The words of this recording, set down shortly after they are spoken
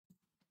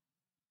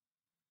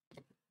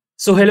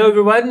So hello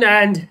everyone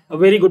and a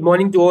very good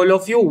morning to all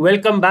of you.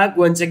 Welcome back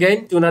once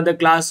again to another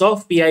class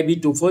of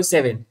PIB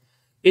 247.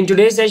 In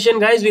today's session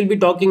guys, we'll be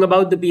talking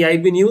about the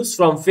PIB news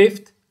from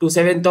 5th to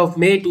 7th of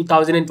May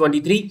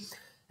 2023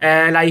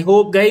 and I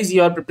hope guys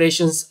your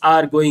preparations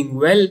are going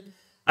well.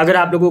 अगर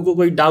आप लोगों को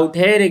कोई doubt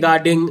है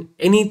regarding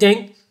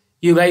anything,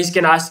 you guys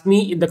can ask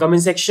me in the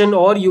comment section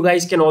or you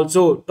guys can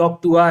also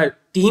talk to our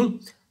team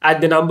at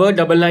the number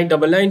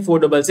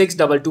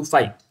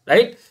 9999466225,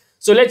 right?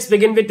 So let's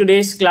begin with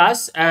today's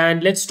class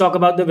and let's talk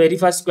about the very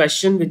first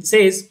question, which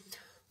says,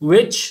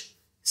 which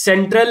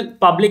central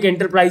public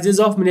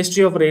enterprises of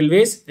Ministry of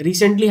Railways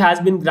recently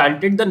has been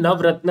granted the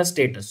Navratna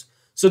status?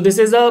 So this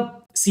is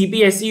a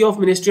CPSE of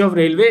Ministry of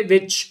Railway,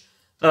 which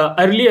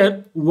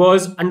earlier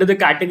was under the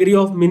category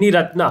of Mini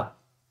Ratna,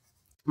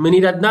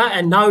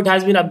 and now it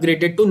has been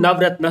upgraded to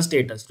Navratna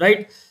status,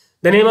 right?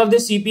 The name of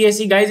this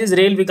CPSE guys is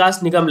Rail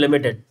Vikas Nigam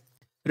Limited.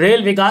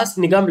 Rail Vikas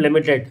Nigam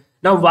Limited.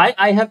 Now, why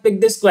I have picked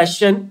this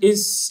question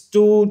is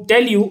to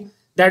tell you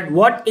that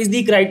what is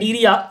the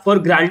criteria for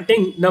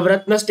granting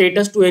Navratna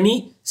status to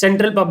any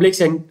central public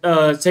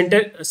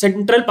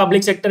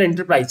sector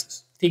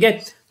enterprises. ठीक है,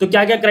 तो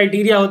क्या क्या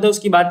criteria होता है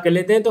उसकी बात कर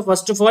लेते हैं. तो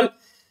first of all,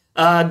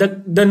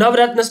 the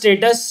Navratna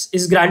status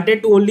is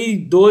granted to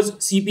only those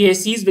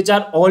CPSEs which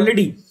are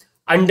already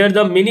under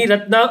the Mini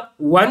Ratna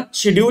 1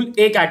 Schedule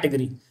A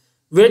category,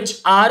 which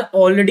are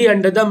already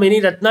under the Mini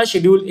Ratna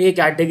Schedule A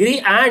category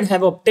and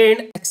have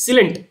obtained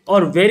excellent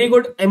or very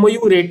good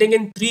MOU rating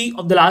in 3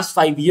 of the last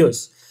 5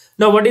 years.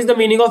 Now, what is the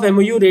meaning of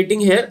MOU rating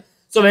here?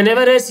 So,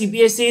 whenever a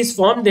CPSE is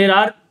formed, there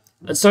are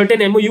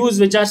certain MOUs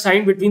which are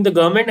signed between the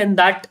government and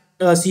that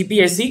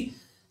CPSE.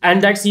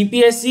 And that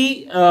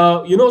CPSE,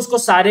 उसको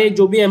सारे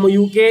जो भी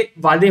MOU के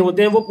वादे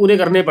होते हैं वो पूरे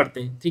करने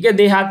पड़ते हैं. ठीक है,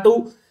 they have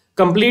to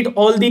complete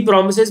all the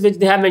promises which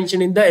they have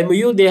mentioned in the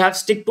MOU. They have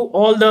stick to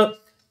all the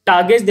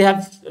targets. They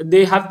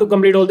have to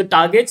complete all the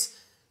targets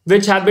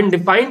which have been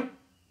defined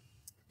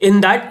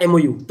in that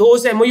MOU. तो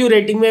उस MOU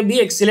rating में भी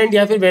excellent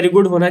या फिर very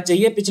good होना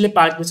चाहिए पिछले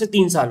 5 में से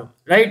 3 सालों,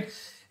 right?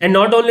 And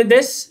not only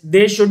this,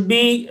 they should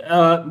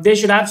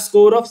have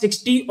score of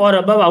 60 or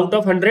above out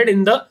of 100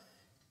 in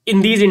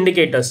these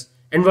indicators.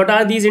 And what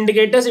are these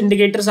indicators?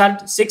 Indicators are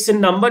 6 in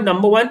number.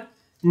 Number 1,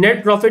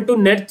 net profit to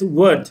net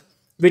worth,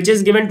 which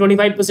is given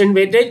 25%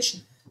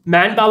 weightage.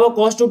 Manpower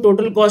cost to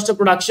total cost of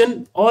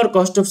production or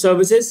cost of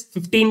services,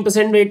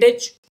 15%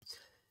 weightage.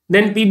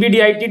 Then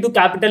PBDIT to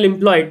capital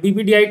employed.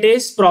 PBDIT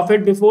is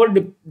profit before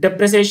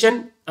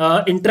depreciation,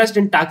 interest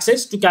and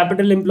taxes to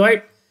capital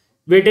employed,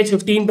 weightage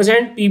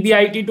 15%.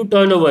 PBIT to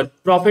turnover,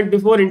 profit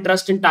before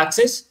interest and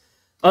taxes,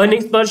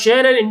 earnings per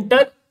share and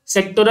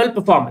inter-sectoral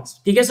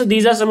performance. Okay, so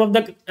these are some of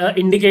the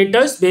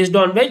indicators based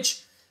on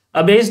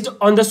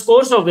the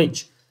scores of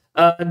which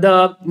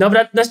the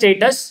Navratna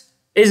status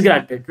is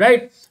granted,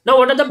 right? Now,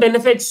 what are the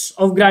benefits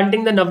of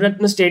granting the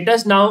Navratna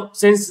status? Now,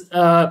 since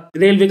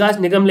Rail Vikas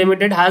Nigam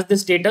Limited has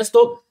this status,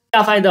 तो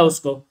क्या फायदा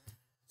उसको?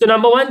 So,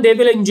 number 1, they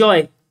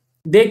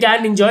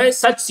can enjoy,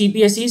 such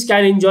CPSEs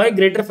can enjoy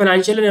greater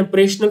financial and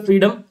operational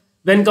freedom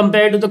when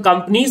compared to the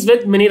companies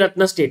with Mini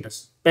Ratna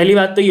status. पहली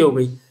बात तो ये हो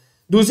गई.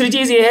 दूसरी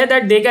चीज ये है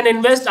that they can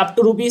invest up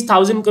to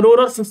 ₹1,000 crore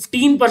or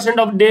 15%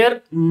 of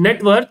their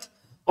net worth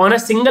on a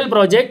single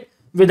project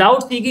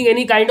without seeking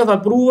any kind of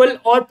approval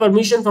or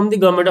permission from the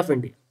government of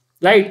India,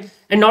 right?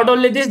 And not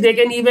only this, they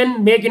can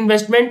even make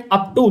investment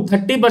up to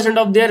 30%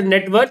 of their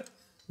net worth,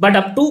 but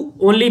up to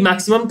only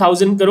maximum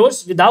 1,000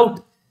 crores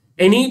without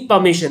any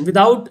permission,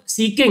 without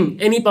seeking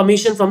any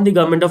permission from the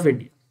government of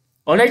India.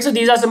 All right, so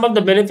these are some of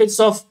the benefits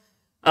of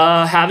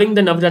having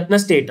the Navratna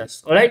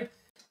status. All right,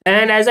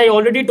 and as I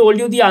already told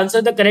you,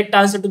 the correct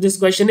answer to this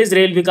question is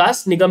Rail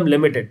Vikas Nigam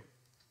Limited.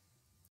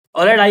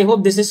 All right, I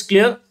hope this is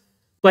clear.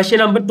 Question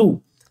number 2.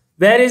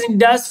 Where is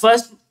India's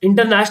first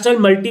international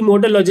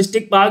multimodal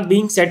logistic park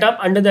being set up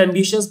under the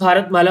ambitious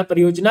Bharatmala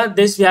Pariyojana?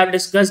 This we have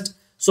discussed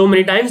so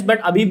many times, but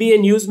अभी भी ये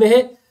news में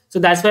है, so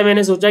that's why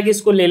मैंने सोचा कि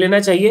इसको ले लेना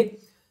चाहिए.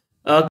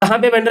 कहाँ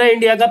पे बन रहा है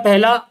इंडिया का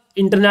पहला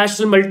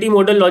international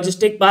multimodal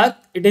logistic park?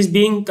 It is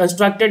being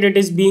constructed, it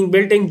is being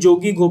built in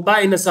Jogighopa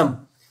in Assam.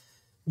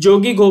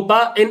 Jogighopa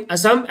in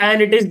Assam,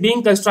 and it is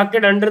being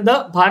constructed under the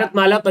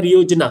Bharatmala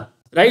Pariyojana,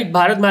 right?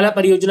 Bharatmala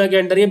Pariyojana के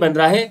अंदर ये बन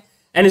रहा है.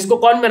 And इसको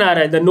कौन बना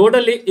रहा है? The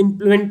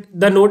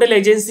nodal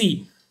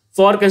agency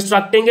for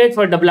constructing it,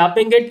 for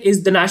developing it,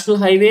 is the National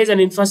Highways and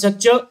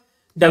Infrastructure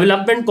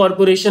Development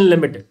Corporation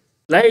Limited,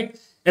 right?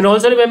 And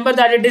also remember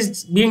that it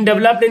is being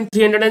developed in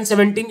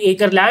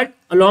 317-acre land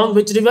along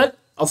which river?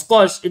 Of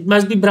course, it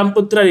must be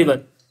Brahmaputra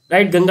river,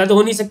 right? Ganga तो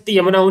हो नहीं सकती,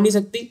 यमुना हो नहीं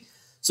सकती.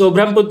 So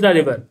Brahmaputra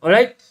river, all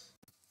right?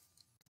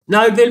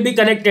 Now it will be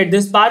connected.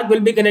 This park will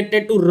be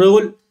connected to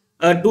road,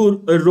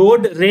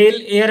 rail,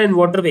 air and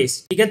waterways.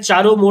 ठीक है,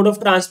 चारों मोड ऑफ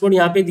ट्रांसपोर्ट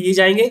यहाँ पे दिए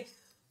जाएंगे.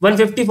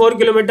 154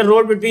 kilometre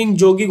road between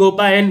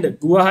Jogighopa and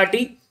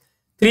Guwahati,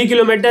 3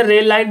 kilometre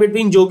rail line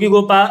between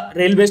Jogighopa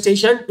railway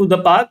station to the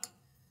park,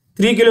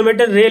 3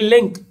 kilometre rail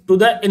link to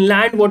the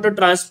inland water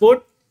transport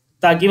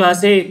ताकि वहां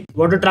से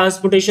वाटर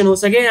ट्रांसपोर्टेशन हो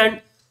सके, and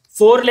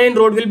 4 lane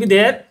road will be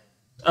there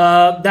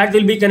that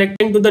will be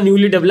connecting to the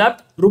newly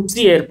developed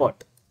Rupsi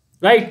airport,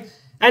 right?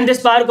 And this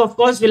park, of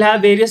course, will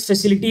have various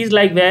facilities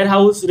like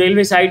warehouse,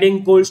 railway siding,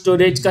 cold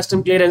storage, custom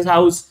clearance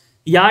house,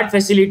 yard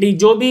facility,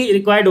 जो भी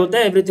required होता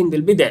है, everything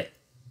will be there.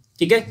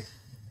 ठीक है?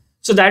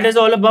 So that is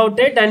all about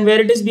it. And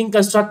where it is being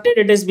constructed,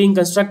 it is being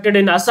constructed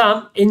in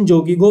Assam, in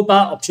Jogigopa.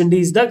 Option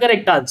D is the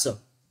correct answer.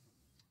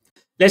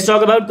 Let's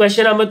talk about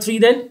question number 3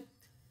 then.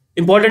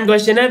 Important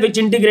question है, which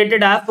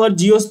integrated app for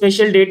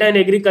geospatial data in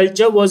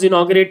agriculture was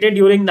inaugurated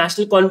during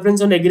National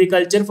Conference on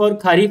Agriculture for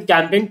Kharif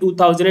campaign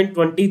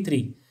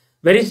 2023.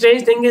 Very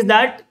strange thing is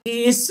that कि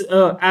इस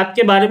app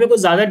के बारे में कुछ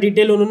ज्यादा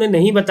detail उन्होंने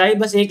नहीं बताई,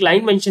 बस एक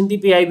लाइन मेंशन थी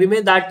पीआईबी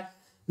में that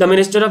the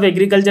minister of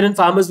agriculture and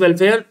farmers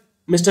welfare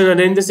mister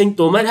Narendra Singh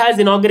Tomar has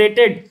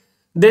inaugurated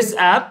this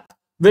app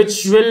which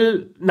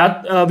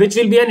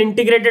will be an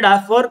integrated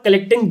app for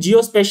collecting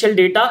geospatial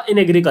data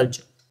in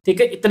agriculture.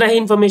 ठीक है, इतना ही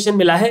इंफॉर्मेशन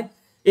मिला है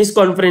इस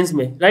कॉन्फ्रेंस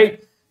में, right.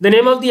 The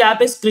name of the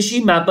app is कृषि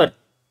mapper.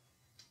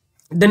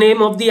 The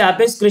name of the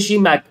app is कृषि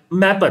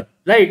mapper,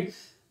 right.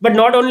 But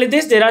not only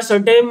this, there are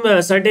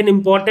certain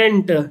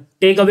important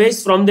takeaways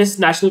from this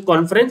national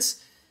conference,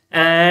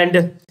 and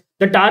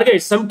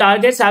some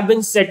targets have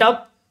been set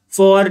up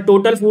for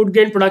total food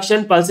grain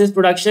production, pulses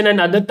production,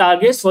 and other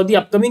targets for the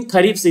upcoming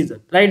Kharif season,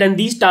 right? And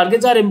these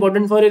targets are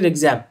important for your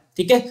exam.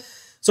 Okay.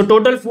 So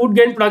total food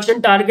grain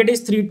production target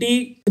is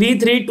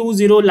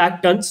 3320 lakh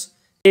tons.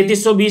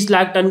 3320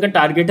 lakh ton का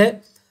target है.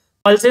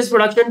 Pulses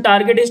production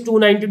target is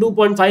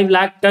 292.5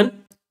 lakh ton,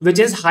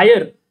 which is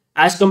higher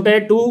as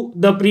compared to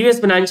the previous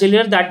financial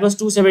year, that was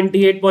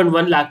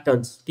 278.1 lakh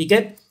tons. ठीक है.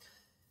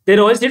 Their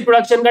oilseed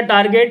production का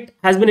target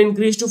has been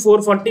increased to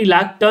 440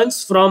 lakh tons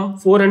from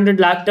 400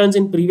 lakh tons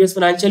in previous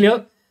financial year.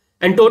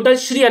 And total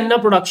Shri Anna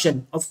production,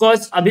 of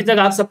course, अभी तक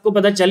आप सबको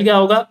पता चल गया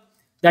होगा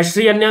that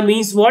Shri Anna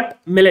means what?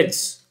 Millets.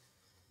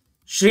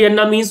 Shri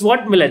Anna means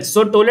what? Millets.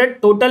 So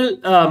total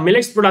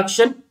millets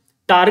production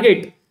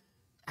target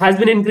has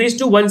been increased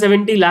to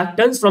 170 lakh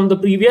tons from the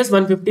previous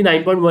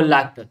 159.1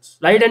 lakh tons,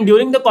 right? And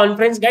during the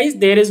conference, guys,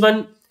 there is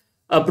one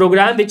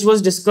program which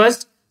was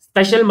discussed,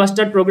 special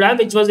mustard program,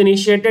 which was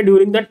initiated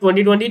during the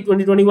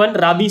 2020-2021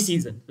 Rabi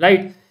season,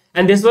 right?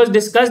 And this was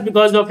discussed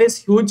because of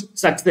its huge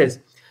success.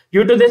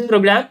 Due to this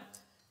program,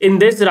 in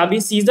this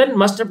Rabi season,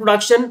 mustard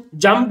production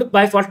jumped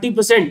by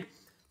 40%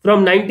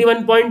 from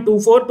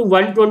 91.24 to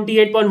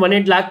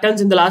 128.18 lakh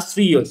tons in the last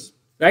 3 years,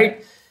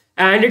 right?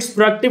 And its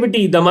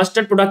productivity, the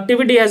mustard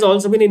productivity has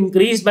also been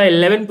increased by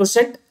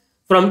 11%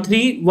 from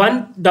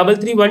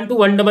 1331 to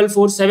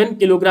 1447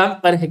 kilogram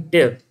per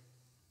hectare,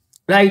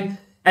 right?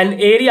 And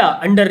area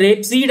under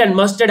rapeseed and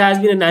mustard has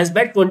been enhanced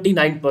by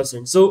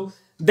 29%. So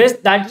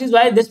that is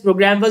why this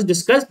program was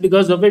discussed,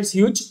 because of its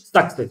huge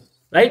success,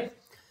 right?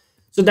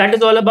 So that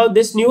is all about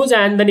this news,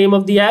 and the name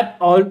of the app,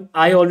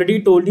 I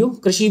already told you,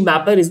 Krishi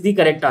Mapper is the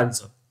correct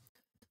answer.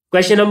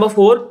 Question number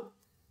 4.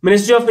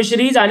 Ministry of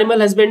Fisheries, Animal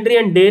Husbandry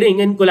and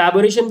Dairying, in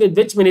collaboration with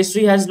which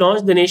ministry, has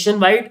launched the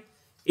nationwide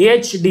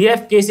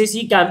AHDF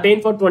KCC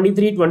campaign for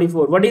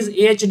 23-24. What is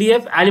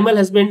AHDF? Animal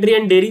Husbandry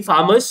and Dairy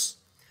Farmers.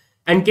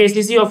 And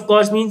KCC, of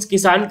course, means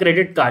Kisan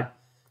Credit Card.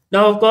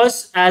 Now, of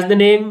course, as the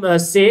name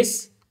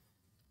says,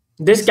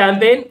 this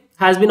campaign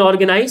has been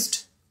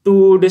organized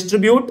to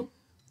distribute,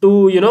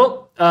 to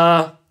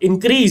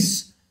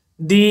increase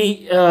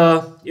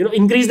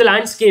the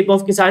landscape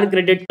of Kisan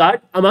Credit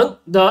Card among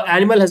the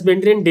animal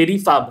husbandry and dairy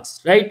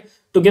farmers, right?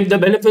 To give the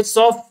benefits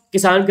of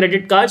Kisan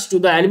Credit Cards to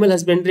the animal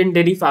husbandry and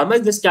dairy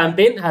farmers, this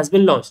campaign has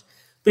been launched.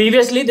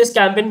 Previously, this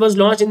campaign was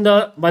launched in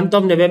the month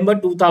of November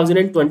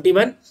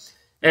 2021,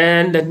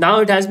 and now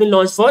it has been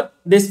launched for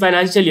this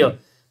financial year.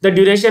 The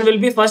duration will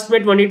be 1st May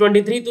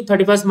 2023 to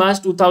 31st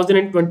March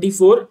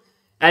 2024,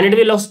 and it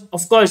will,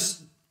 of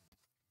course,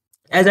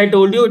 as I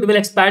told you, it will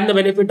expand the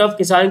benefit of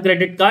Kisan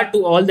Credit Card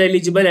to all the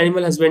eligible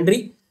animal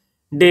husbandry,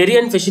 dairy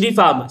and fishery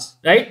farmers,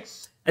 right?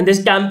 And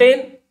this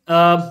campaign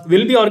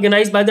will be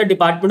organized by the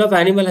Department of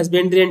Animal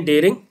Husbandry and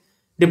Dairying,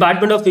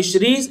 Department of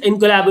Fisheries, in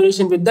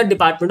collaboration with the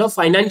Department of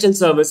Financial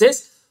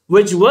Services,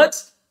 which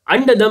works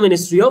under the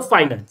Ministry of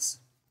Finance.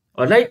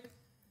 All right.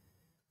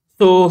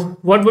 So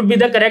what would be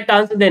the correct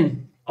answer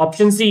then?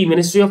 Option C,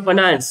 Ministry of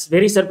Finance.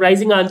 Very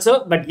surprising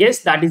answer, but yes,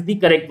 that is the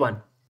correct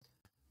one.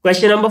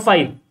 Question number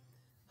 5.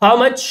 How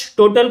much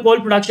total coal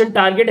production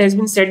target has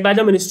been set by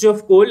the Ministry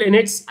of Coal in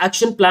its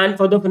action plan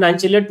for the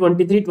financial year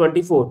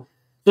 23-24?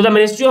 So the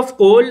Ministry of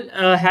Coal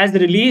has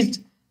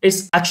released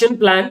its action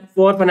plan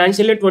for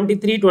financial year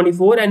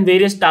 23-24, and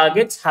various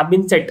targets have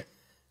been set.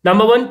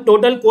 Number 1,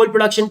 total coal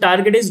production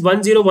target is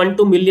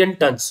 1012 million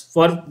tons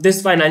for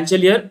this financial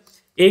year.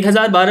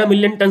 1012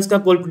 million tons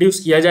का coal produce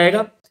किया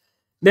जाएगा.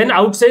 Then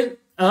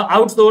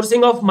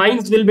outsourcing of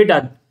mines will be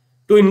done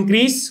to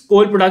increase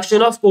coal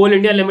production of Coal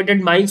India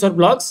Limited mines or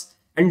blocks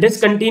and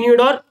discontinued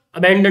or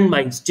abandoned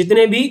mines.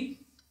 जितने भी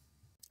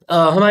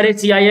हमारे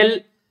CIL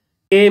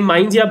के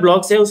mines या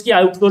blocks हैं, उसकी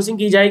आउटसोर्सिंग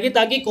की जाएगी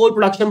ताकि कोल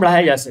प्रोडक्शन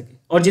बढ़ाया जा सके,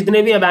 और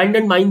जितने भी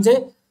अबैंडन माइंस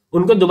हैं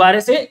उनको दोबारा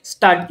से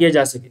स्टार्ट किया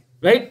जा सके,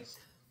 right.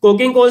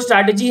 Coking coal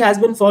strategy has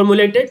been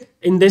formulated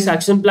in this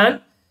action plan,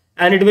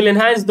 and it will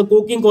enhance the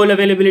coking coal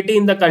availability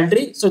in the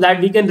country so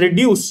that we can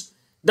reduce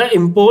the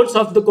imports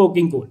of the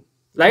coking coal,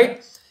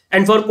 right?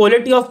 And for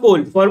quality of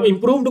coal, for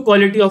improved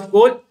quality of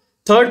coal,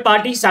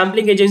 third-party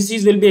sampling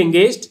agencies will be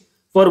engaged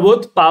for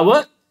both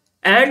power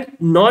and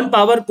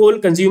non-power coal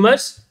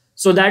consumers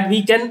so that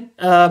we can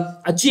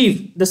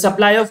achieve the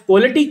supply of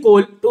quality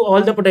coal to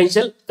all the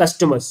potential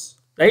customers,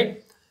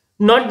 right?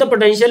 Not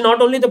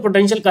only the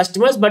potential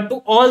customers, but to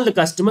all the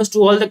customers, to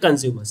all the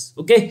consumers,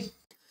 okay?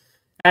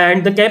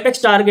 And the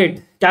capex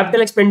target,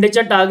 capital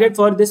expenditure target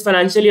for this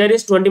financial year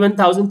is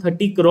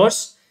 21,030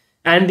 crores.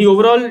 And the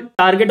overall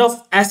target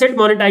of asset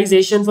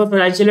monetization for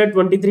financial year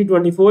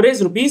 23-24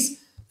 is rupees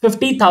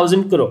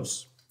 50,000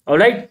 crores. All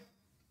right.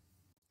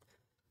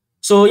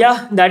 So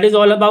yeah, that is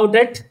all about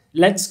it.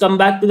 Let's come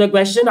back to the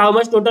question. How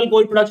much total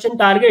coal production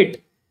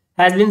target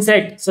has been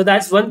set? So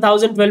that's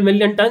 1,012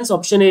 million tons.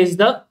 Option A is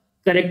the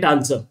correct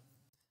answer.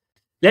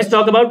 Let's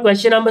talk about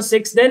question number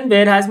 6 then.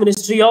 Where has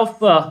Ministry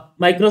of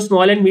Micro,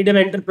 Small and Medium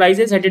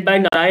Enterprises headed by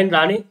Narayan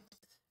Rane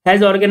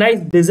has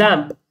organized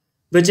BIZAMP,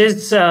 which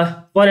is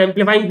for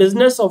amplifying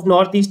business of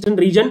Northeastern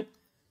region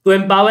to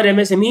empower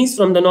MSMEs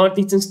from the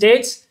Northeastern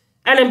states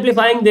and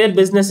amplifying their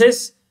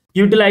businesses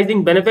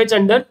utilizing benefits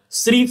under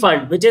SRI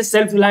Fund, which is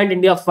Self-Reliant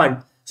India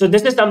Fund. So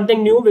this is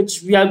something new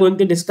which we are going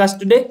to discuss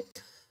today.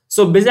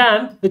 So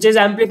BIZAMP, which is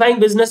amplifying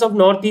business of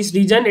Northeast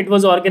region, it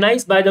was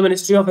organized by the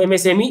Ministry of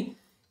MSME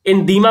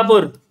in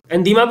Dimapur,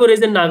 and Dimapur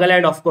is in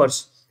Nagaland, of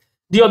course.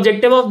 The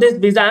objective of this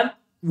BIZAMP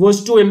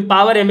was to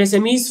empower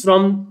MSMEs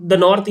from the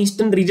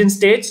Northeastern region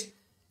states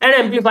and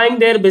amplifying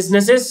their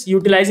businesses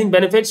utilizing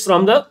benefits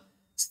from the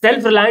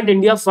Self-Reliant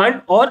India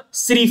Fund और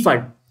SRI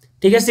Fund.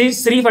 ठीक है,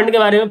 SRI Fund के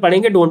बारे में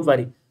पढ़ेंगे, don't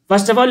worry.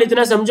 First of all,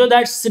 इतना समझो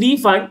that SRI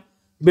Fund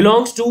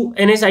belongs to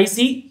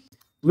NSIC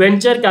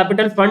Venture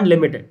Capital Fund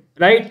Limited,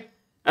 right?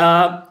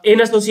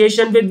 In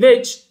association with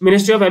which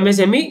Ministry of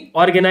MSME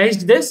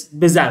organized this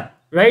BIZAMP,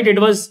 right?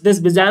 This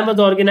BIZAMP was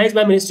organized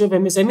by Ministry of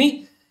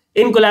MSME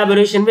in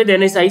collaboration with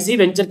NSIC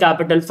Venture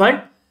Capital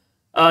Fund,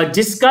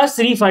 जिसका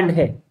SRI Fund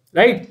है,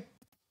 right?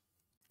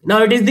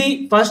 Now, it is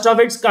the first of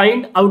its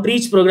kind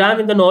outreach program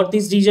in the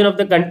Northeast region of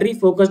the country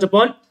focused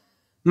upon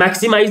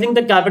maximizing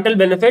the capital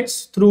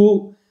benefits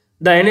through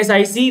the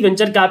NSIC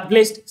Venture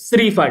Capitalist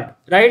SRI Fund,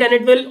 right? And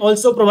it will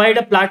also provide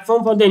a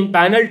platform for the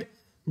impaneled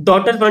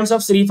daughter funds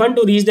of SRI Fund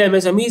to reach the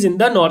MSMEs in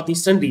the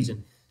Northeastern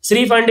region.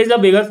 SRI Fund is a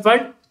bigger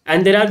fund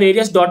and there are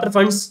various daughter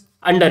funds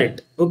under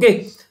it,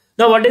 okay?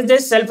 Now, what is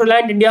this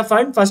Self-Reliant India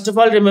Fund? First of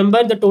all,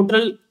 remember the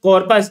total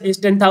corpus is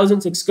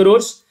 10,006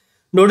 crores.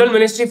 Nodal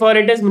ministry for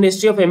it is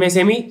Ministry of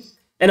MSME.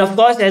 And of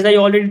course, as I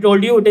already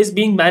told you, it is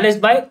being managed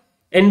by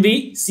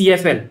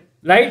NVCFL,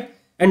 right?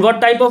 And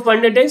what type of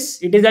fund it is?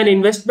 It is an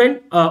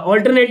investment,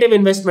 alternative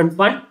investment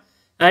fund,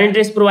 and it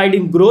is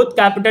providing growth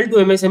capital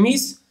to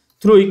MSMEs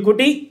through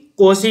equity,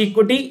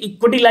 quasi-equity,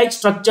 equity-like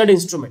structured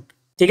instrument.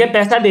 ठीक है,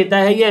 पैसा देता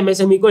है ये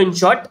MSME को in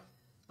short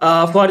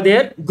for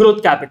their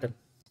growth capital.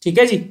 ठीक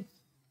है जी?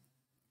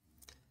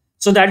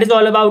 So that is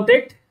all about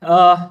it.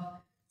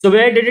 So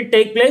where did it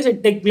take place?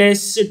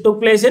 It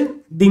took place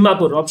in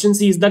Dimapur. Option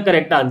C is the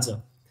correct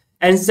answer.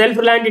 And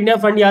Self-Reliant India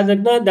Fund, yaad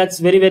rakhna, that's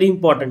very, very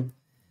important.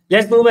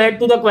 Let's move ahead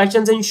to the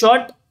questions in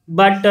short.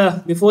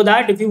 But before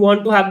that, if you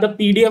want to have the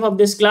PDF of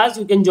this class,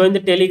 you can join the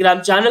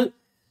Telegram channel.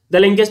 The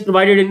link is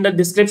provided in the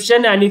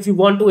description. And if you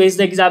want to ace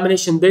the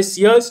examination this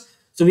year,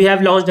 so we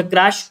have launched a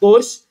crash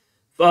course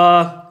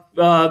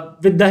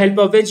with the help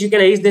of which you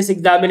can ace this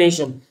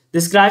examination.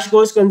 This crash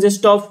course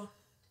consists of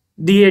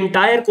the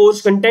entire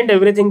course content.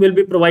 Everything will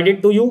be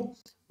provided to you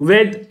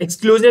with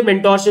exclusive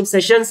mentorship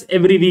sessions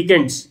every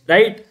weekends,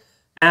 right?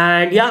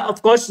 And yeah,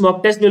 of course,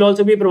 mock test will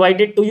also be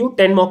provided to you,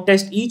 10 mock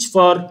tests each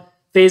for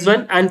phase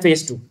 1 and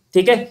phase 2.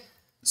 Okay?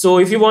 So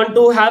if you want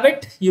to have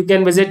it, you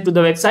can visit to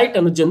the website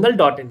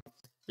anujjindal.in.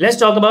 Let's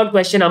talk about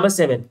question number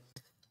 7.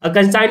 A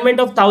consignment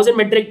of 1,000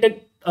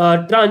 metric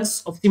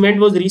tons of cement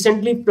was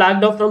recently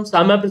flagged off from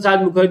Sama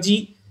Prasad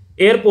Mukherjee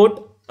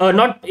Airport,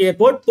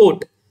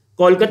 Port,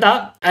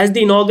 Kolkata, as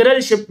the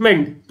inaugural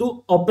shipment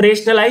to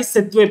operationalize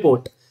Sitwe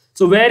Port.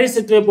 So where is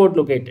Sitwe Port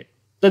located?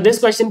 So this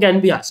question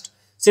can be asked.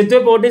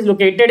 Sitwe Port is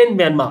located in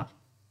Myanmar.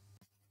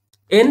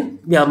 In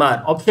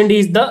Myanmar. Option D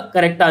is the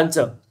correct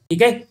answer.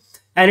 Okay?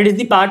 And it is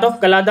the part of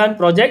Kaladan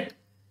project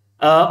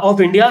of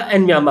India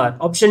and Myanmar.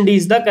 Option D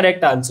is the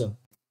correct answer.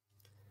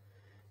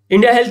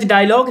 India Health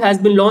Dialogue has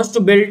been launched to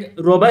build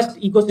robust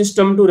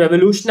ecosystem to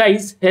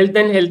revolutionize health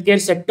and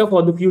healthcare sector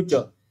for the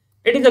future.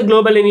 It is a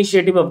global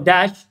initiative of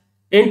DASH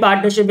in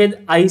partnership with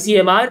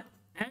ICMR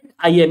and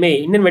IMA,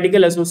 Indian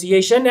Medical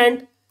Association,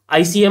 and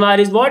ICMR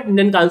is what?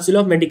 Indian Council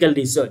of Medical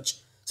Research.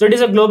 So it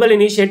is a global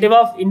initiative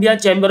of India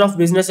Chamber of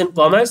Business and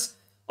Commerce.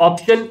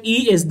 Option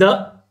E is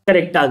the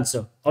correct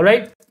answer. All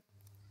right.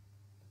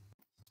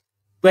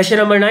 Question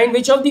number 9.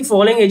 Which of the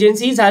following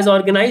agencies has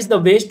organized the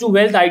Waste to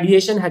Wealth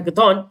Ideation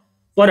Hackathon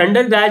for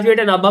undergraduate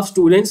and above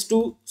students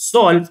to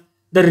solve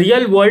the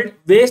real world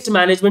waste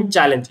management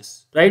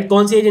challenges? Right?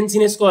 कौन सी agency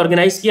ने इसको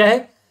organize किया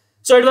है?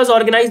 So it was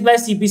organized by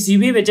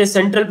CPCB, which is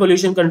Central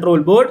Pollution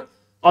Control Board.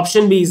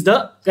 Option B is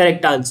the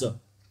correct answer.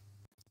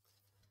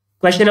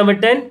 Question number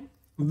 10.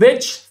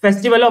 Which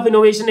Festival of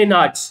Innovation in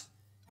Arts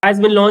has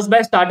been launched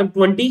by Startup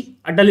 20,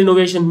 Atal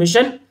Innovation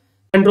Mission,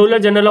 Controller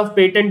General of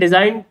Patent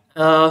Design,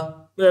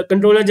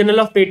 Controller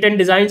General of Patent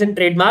Designs and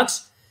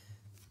Trademarks,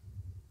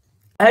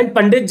 and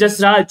Pandit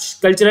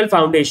Jasraj Cultural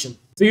Foundation.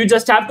 So you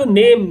just have to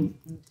name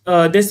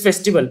this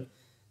festival.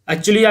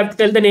 Actually, you have to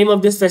tell the name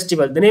of this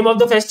festival. The name of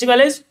the festival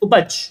is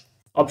Upach.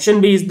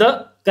 Option B is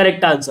the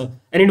correct answer.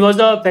 And it was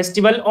the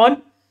festival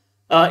on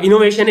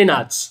innovation in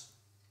arts.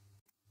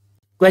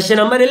 Question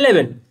number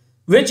 11.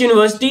 Which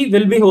university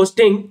will be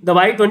hosting the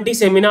Y20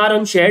 seminar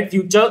on shared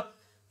future,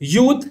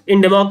 youth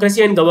in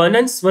democracy and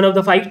governance, one of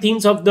the 5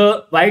 themes of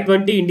the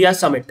Y20 India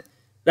Summit,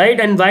 right?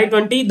 And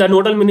Y20, the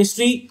nodal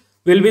ministry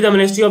will be the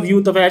Ministry of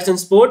Youth Affairs and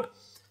Sport,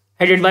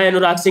 headed by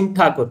Anurag Singh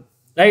Thakur,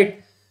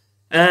 right?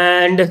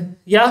 And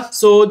yeah,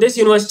 so this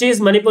university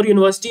is Manipur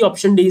University.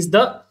 Option D is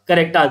the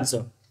correct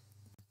answer.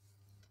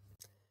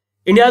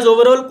 India's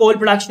overall coal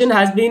production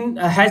has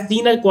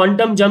seen a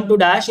quantum jump to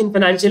dash in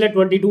financial year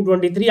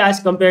 22-23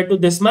 as compared to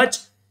this much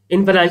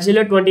in financial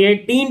year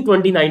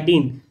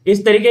 2018-2019.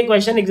 इस तरह के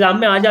question exam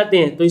में आ जाते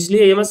हैं, तो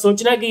इसलिए ये मत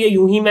सोचना कि ये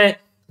यूं ही मैं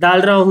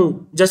डाल रहा हूं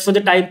just for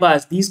the time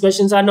pass. These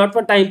questions are not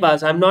for time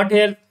pass. I'm not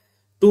here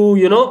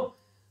to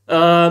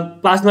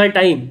pass my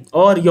time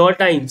or your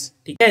times.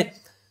 ठीक है?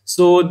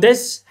 So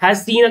this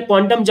has seen a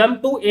quantum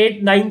jump to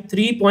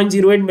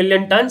 893.08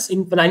 million tons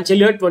in financial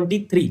year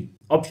 23.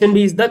 Option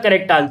B is the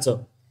correct answer.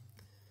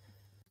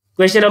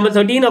 Question number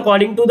 13.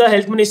 According to the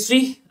Health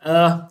Ministry,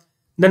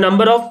 the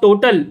number of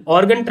total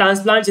organ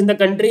transplants in the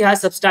country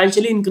has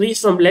substantially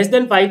increased from less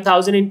than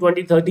 5,000 in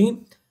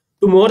 2013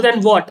 to more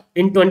than what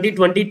in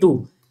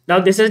 2022. Now,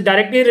 this is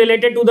directly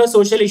related to the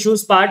social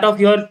issues part of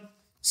your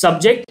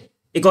subject,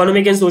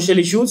 economic and social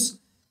issues.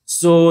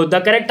 So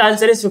the correct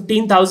answer is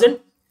 15,000.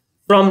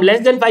 From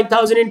less than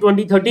 5,000 in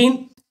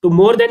 2013 to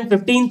more than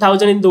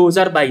 15,000 in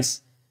 2022.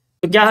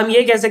 तो क्या हम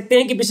ये कह सकते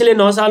हैं कि पिछले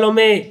 9 सालों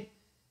में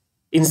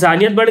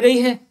इंसानियत बढ़ गई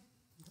है?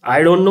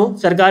 आई डोंट नो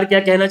सरकार क्या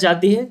कहना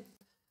चाहती है.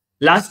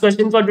 Last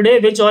question for today.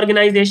 Which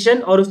organisation,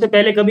 और उससे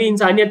पहले कभी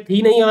इंसानियत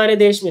थी नहीं हमारे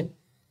देश में.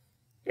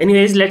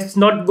 Anyways, let's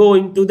not go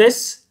into this.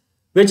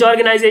 Which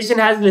organisation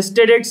has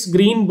listed it's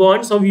green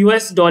bonds of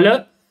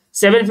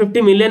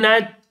 $750 million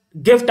eight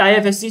gift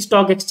IFSC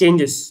stock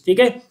exchanges. ठीक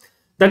है.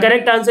 The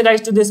correct answer,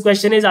 guys, to this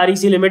question is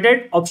REC Limited.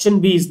 Option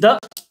B is the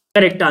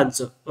correct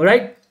answer. All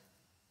right.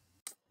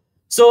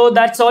 So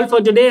that's all for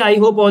today. I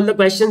hope all the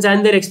questions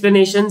and their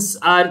explanations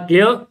are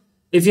clear.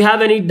 If you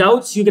have any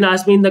doubts, you can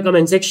ask me in the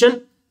comment section.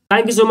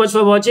 Thank you so much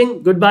for watching.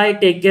 Goodbye.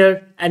 Take care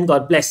and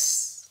God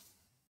bless.